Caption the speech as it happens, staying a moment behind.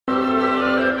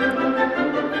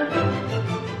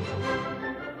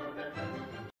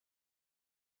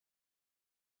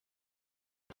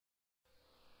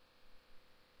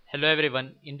Hello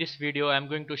everyone, in this video I am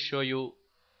going to show you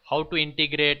how to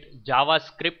integrate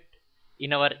JavaScript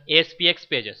in our ASPX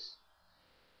pages.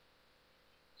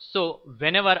 So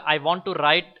whenever I want to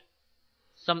write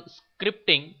some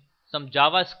scripting, some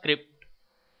JavaScript,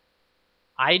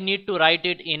 I need to write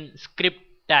it in script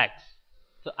tags.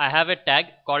 So I have a tag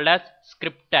called as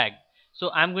script tag. So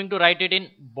I am going to write it in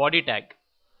body tag.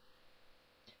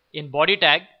 In body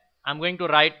tag I am going to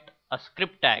write a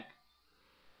script tag.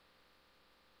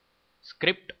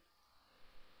 Script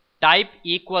type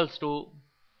equals to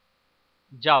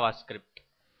JavaScript.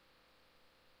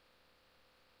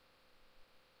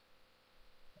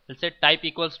 I'll say type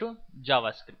equals to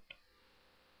JavaScript.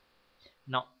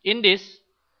 Now in this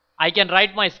I can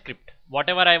write my script.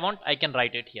 Whatever I want I can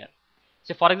write it here.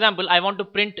 So for example I want to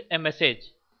print a message.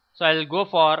 So I'll go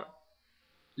for,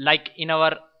 like in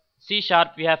our C#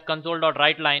 we have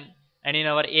console.writeLine, and in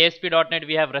our ASP.NET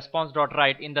we have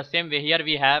response.write. In the same way here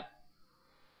we have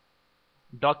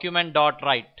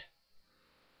document.write,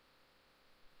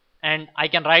 and I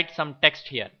can write some text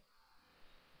here.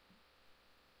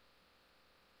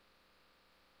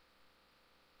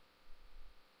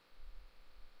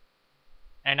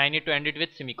 And I need to end it with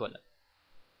semicolon.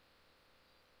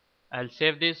 I'll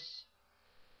save this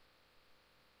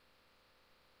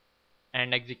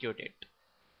and execute it.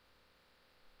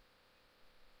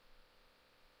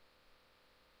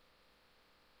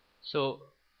 So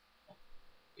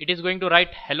it is going to write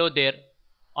hello there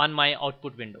on my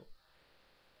output window.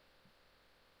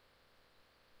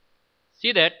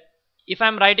 See that if I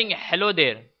am writing hello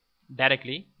there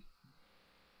directly,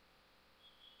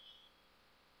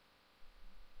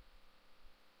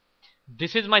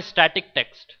 this is my static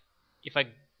text. If I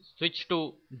switch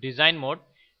to design mode,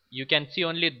 you can see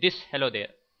only this hello there.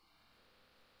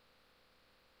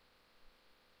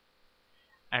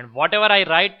 And whatever I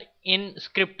write in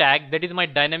script tag, that is my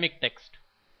dynamic text.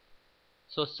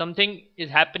 So something is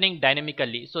happening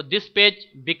dynamically. So this page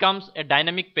becomes a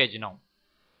dynamic page now.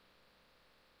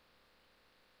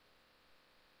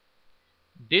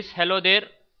 This hello there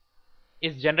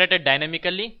is generated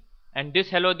dynamically, and this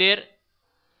hello there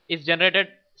is generated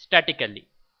statically.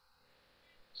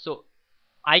 So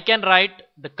I can write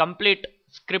the complete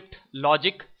script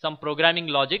logic, some programming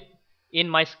logic in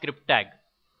my script tag.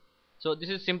 So this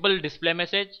is simple display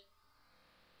message.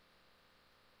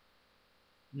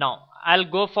 Now I'll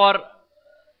go for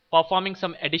performing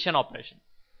some addition operation.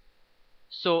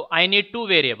 So I need two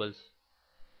variables.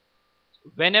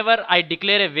 Whenever I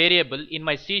declare a variable in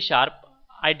my C#,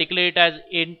 I declare it as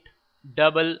int,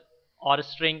 double, or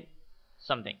string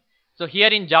something. So here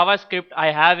in JavaScript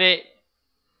I have a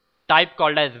type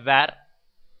called as var,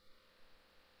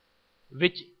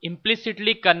 which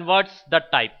implicitly converts the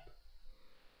type.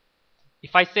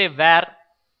 If I say var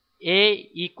a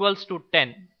equals to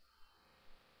 10,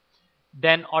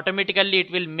 then automatically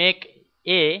it will make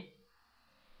a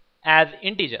as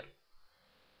integer,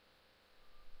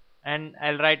 and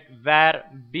I'll write var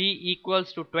b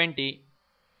equals to 20,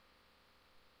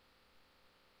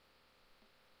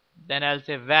 then I'll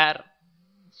say var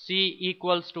c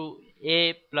equals to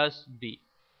a plus b,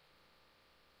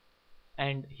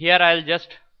 and here I'll just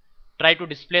try to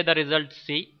display the result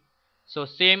c. So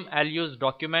same, I'll use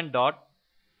document dot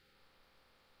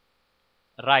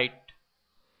write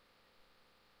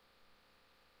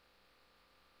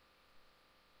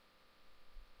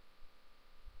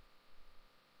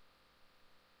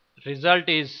result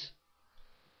is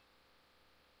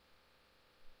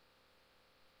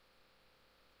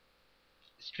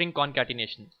string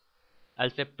concatenation. I'll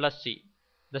say plus c.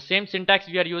 The same syntax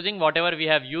we are using, whatever we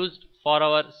have used for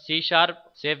our C#.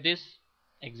 Save this,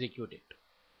 execute it.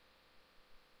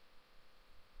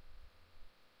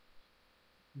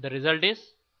 The result is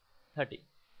 30.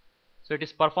 So it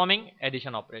is performing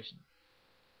addition operation.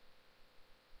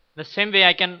 The same way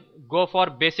I can go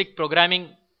for basic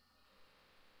programming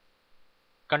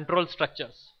control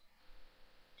structures.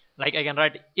 Like I can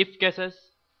write if cases.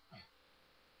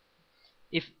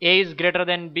 If a is greater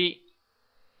than b,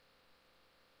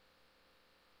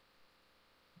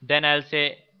 then I'll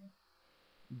say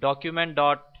document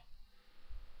dot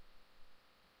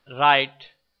write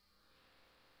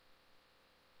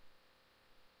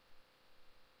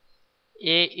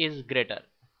a is greater.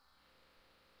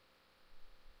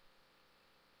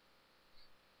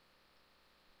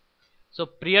 So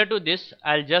prior to this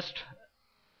I'll just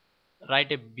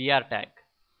write a br tag.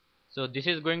 So this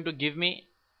is going to give me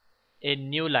a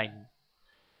new line.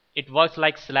 It works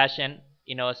like /n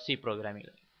in our C programming.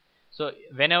 So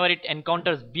whenever it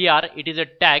encounters br, it is a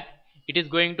tag, it is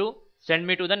going to send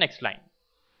me to the next line.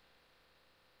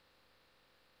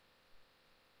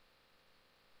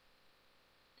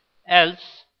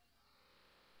 else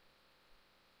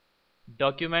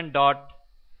document dot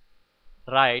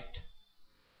write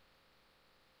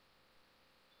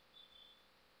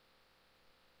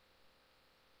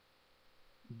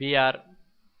br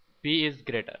b is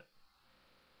greater.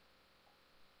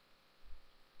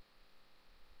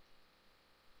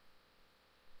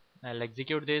 I'll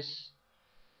execute this.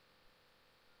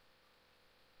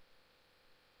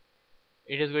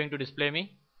 It is going to display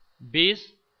me b is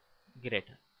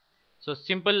greater. So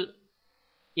simple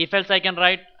if else I can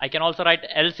write. I can also write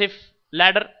else if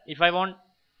ladder if I want.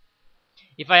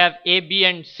 If I have a, b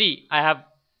and c, I have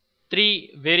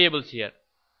three variables here.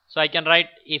 So I can write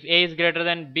if a is greater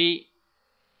than b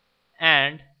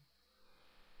and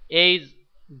a is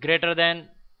greater than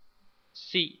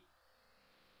c,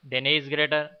 then a is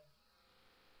greater.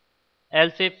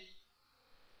 Else if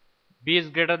b is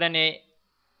greater than a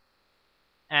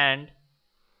and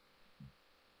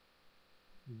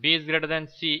b is greater than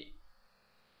c,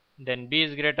 then b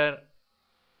is greater.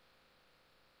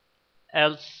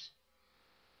 Else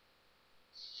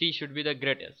c should be the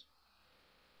greatest.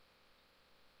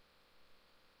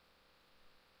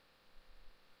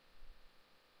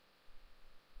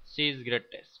 C is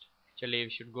greatest. Actually we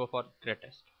should go for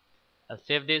greatest. I'll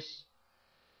save this,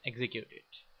 execute it.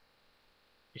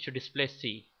 It should display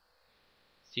C.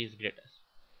 C is greatest.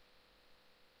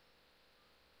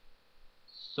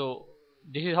 So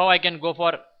this is how I can go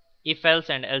for if else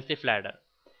and else if ladder.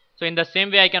 So in the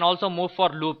same way I can also move for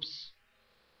loops.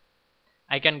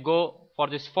 I can go for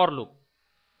this for loop.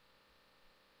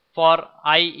 For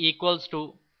I equals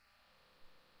to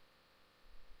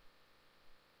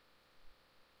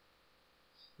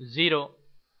 0,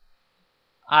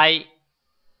 I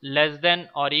less than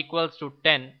or equals to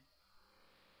 10,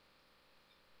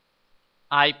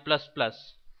 I plus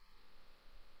plus.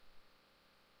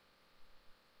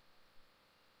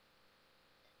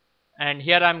 And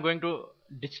here I am going to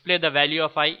display the value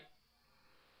of I.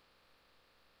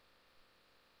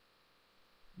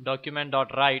 Document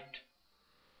dot write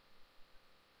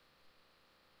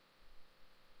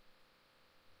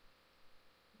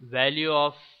value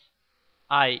of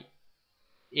I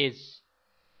is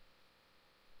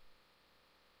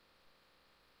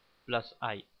plus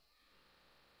I.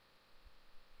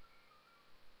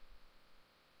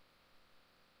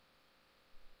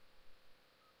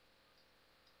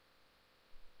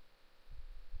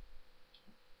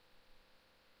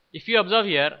 If you observe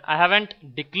here, I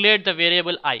haven't declared the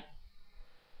variable I.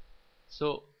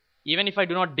 So even if I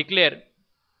do not declare,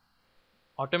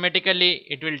 automatically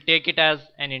it will take it as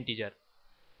an integer.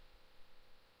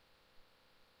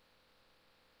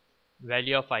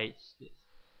 Value of I is this.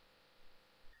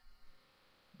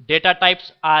 Data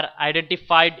types are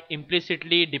identified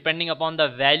implicitly depending upon the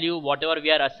value whatever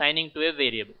we are assigning to a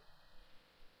variable.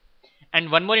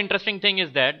 And one more interesting thing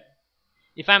is that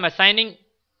if I am assigning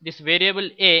this variable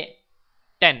a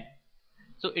 10,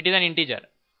 so it is an integer.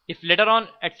 If later on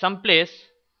at some place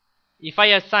if I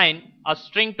assign a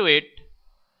string to it,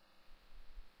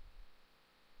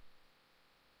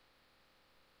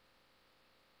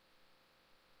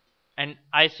 and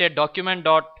I say document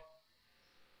dot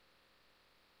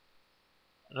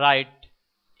write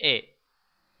a,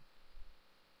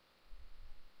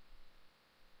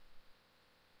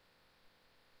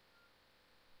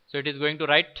 so it is going to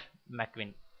write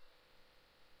McQueen.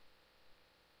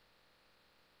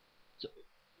 So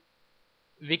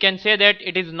we can say that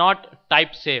it is not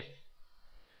type safe.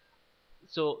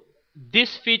 So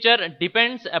this feature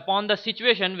depends upon the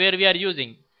situation where we are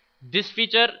using. This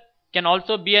feature can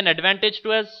also be an advantage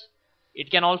to us,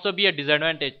 it can also be a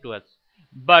disadvantage to us,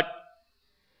 but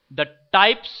the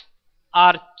types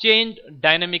are changed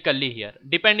dynamically here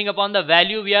depending upon the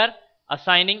value we are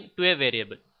assigning to a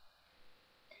variable.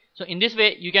 So in this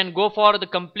way you can go for the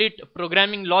complete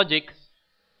programming logic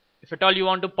if at all you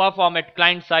want to perform at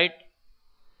client side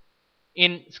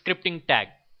in scripting tag.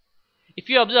 If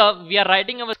you observe, we are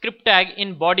writing our script tag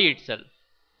in body itself,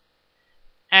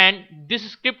 and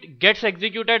this script gets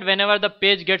executed whenever the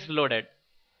page gets loaded.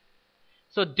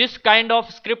 So this kind of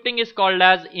scripting is called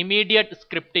as immediate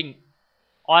scripting,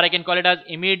 or I can call it as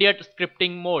immediate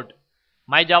scripting mode.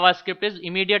 My JavaScript is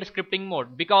immediate scripting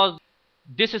mode because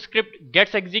this script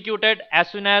gets executed as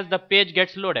soon as the page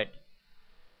gets loaded.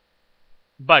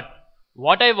 But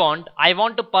what I want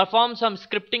to perform some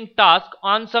scripting task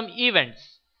on some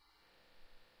events.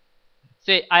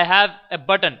 Say I have a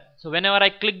button, so whenever I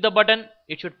click the button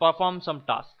it should perform some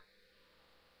task.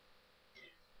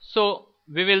 So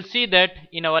we will see that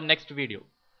in our next video.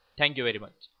 Thank you very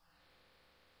much.